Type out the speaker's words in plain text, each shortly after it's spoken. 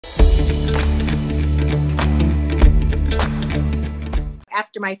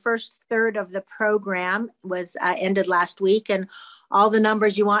After my first third of the program was ended last week, and all the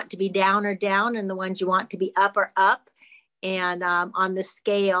numbers you want to be down are down, and the ones you want to be up are up. And on the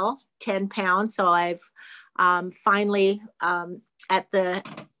scale, 10 pounds. So I've finally at the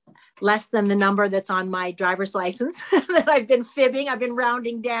less than the number that's on my driver's license that I've been fibbing. I've been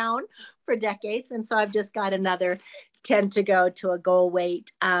rounding down for decades. And so I've just got another 10 to go to a goal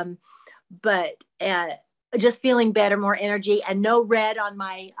weight. But just feeling better, more energy, and no red on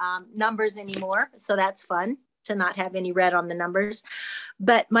my numbers anymore. So that's fun to not have any red on the numbers.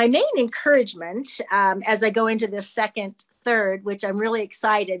 But my main encouragement as I go into this second third, which I'm really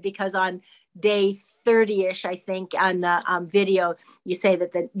excited because on day 30-ish, I think on the video, you say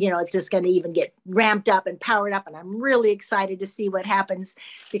that it's just going to even get ramped up and powered up. And I'm really excited to see what happens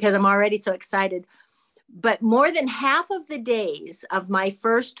because I'm already so excited. But more than half of the days of my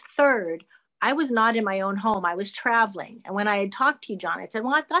first third, I was not in my own home. I was traveling. And when I had talked to you, John, I said,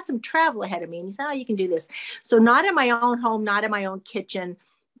 well, I've got some travel ahead of me. And he said, oh, you can do this. So not in my own home, not in my own kitchen,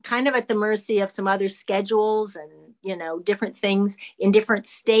 kind of at the mercy of some other schedules and, different things in different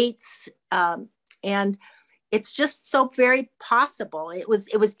states. And it's just so very possible. It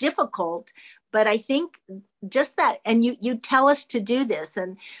was difficult, but I think just that, and you tell us to do this,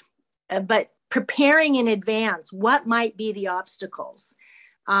 but preparing in advance, what might be the obstacles?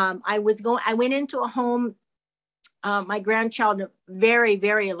 I went into a home, my grandchild, very,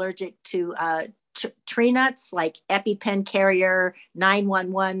 very allergic to tree nuts, like EpiPen carrier,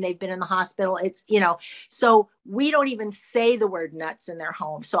 911. They've been in the hospital. It's, so we don't even say the word nuts in their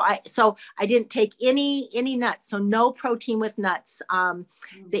home. So I didn't take any nuts. So no protein with nuts.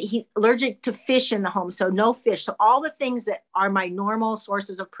 He's allergic to fish in the home. So no fish. So all the things that are my normal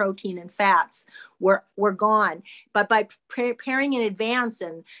sources of protein and fats were gone. But by preparing in advance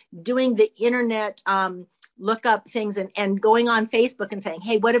and doing the internet, look up things and going on Facebook and saying,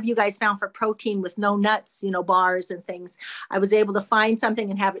 hey, what have you guys found for protein with no nuts, bars and things. I was able to find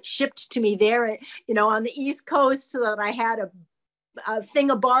something and have it shipped to me there, on the East Coast, so that I had a thing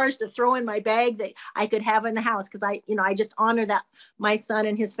of bars to throw in my bag that I could have in the house. Cause I just honor that my son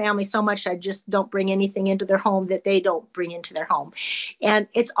and his family so much. I just don't bring anything into their home that they don't bring into their home. And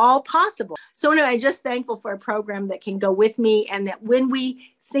it's all possible. So anyway, I'm just thankful for a program that can go with me, and that when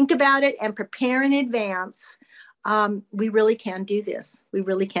we think about it and prepare in advance, we really can do this. We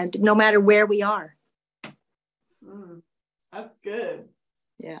really can do, no matter where we are. That's good.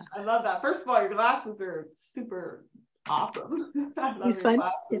 Yeah. I love that. First of all, your glasses are super awesome. I love your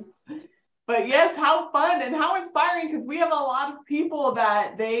glasses. Yes. But yes, how fun and how inspiring, because we have a lot of people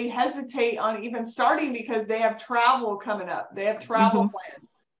that they hesitate on even starting because they have travel coming up. They have travel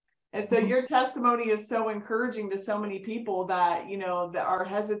plans. And so your testimony is so encouraging to so many people that, that are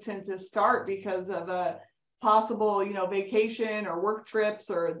hesitant to start because of a possible, vacation or work trips,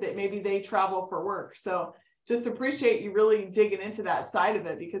 or that maybe they travel for work. So just appreciate you really digging into that side of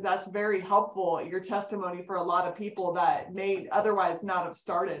it, because that's very helpful, your testimony, for a lot of people that may otherwise not have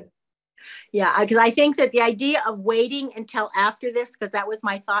started. Yeah, because I think that the idea of waiting until after this, because that was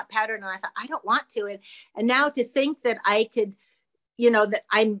my thought pattern, and I thought, I don't want to. And now to think that I could, that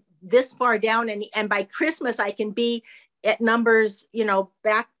I'm this far down, and by Christmas I can be at numbers,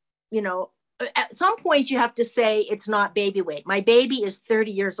 back, at some point you have to say it's not baby weight. My baby is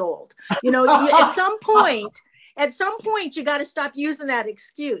 30 years old. At some point you got to stop using that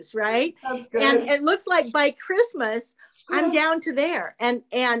excuse, right? That's good. And it looks like by Christmas I'm down to there. And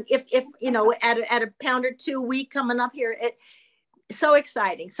if at a pound or two a week coming up here, it's so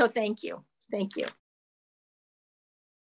exciting. So thank you.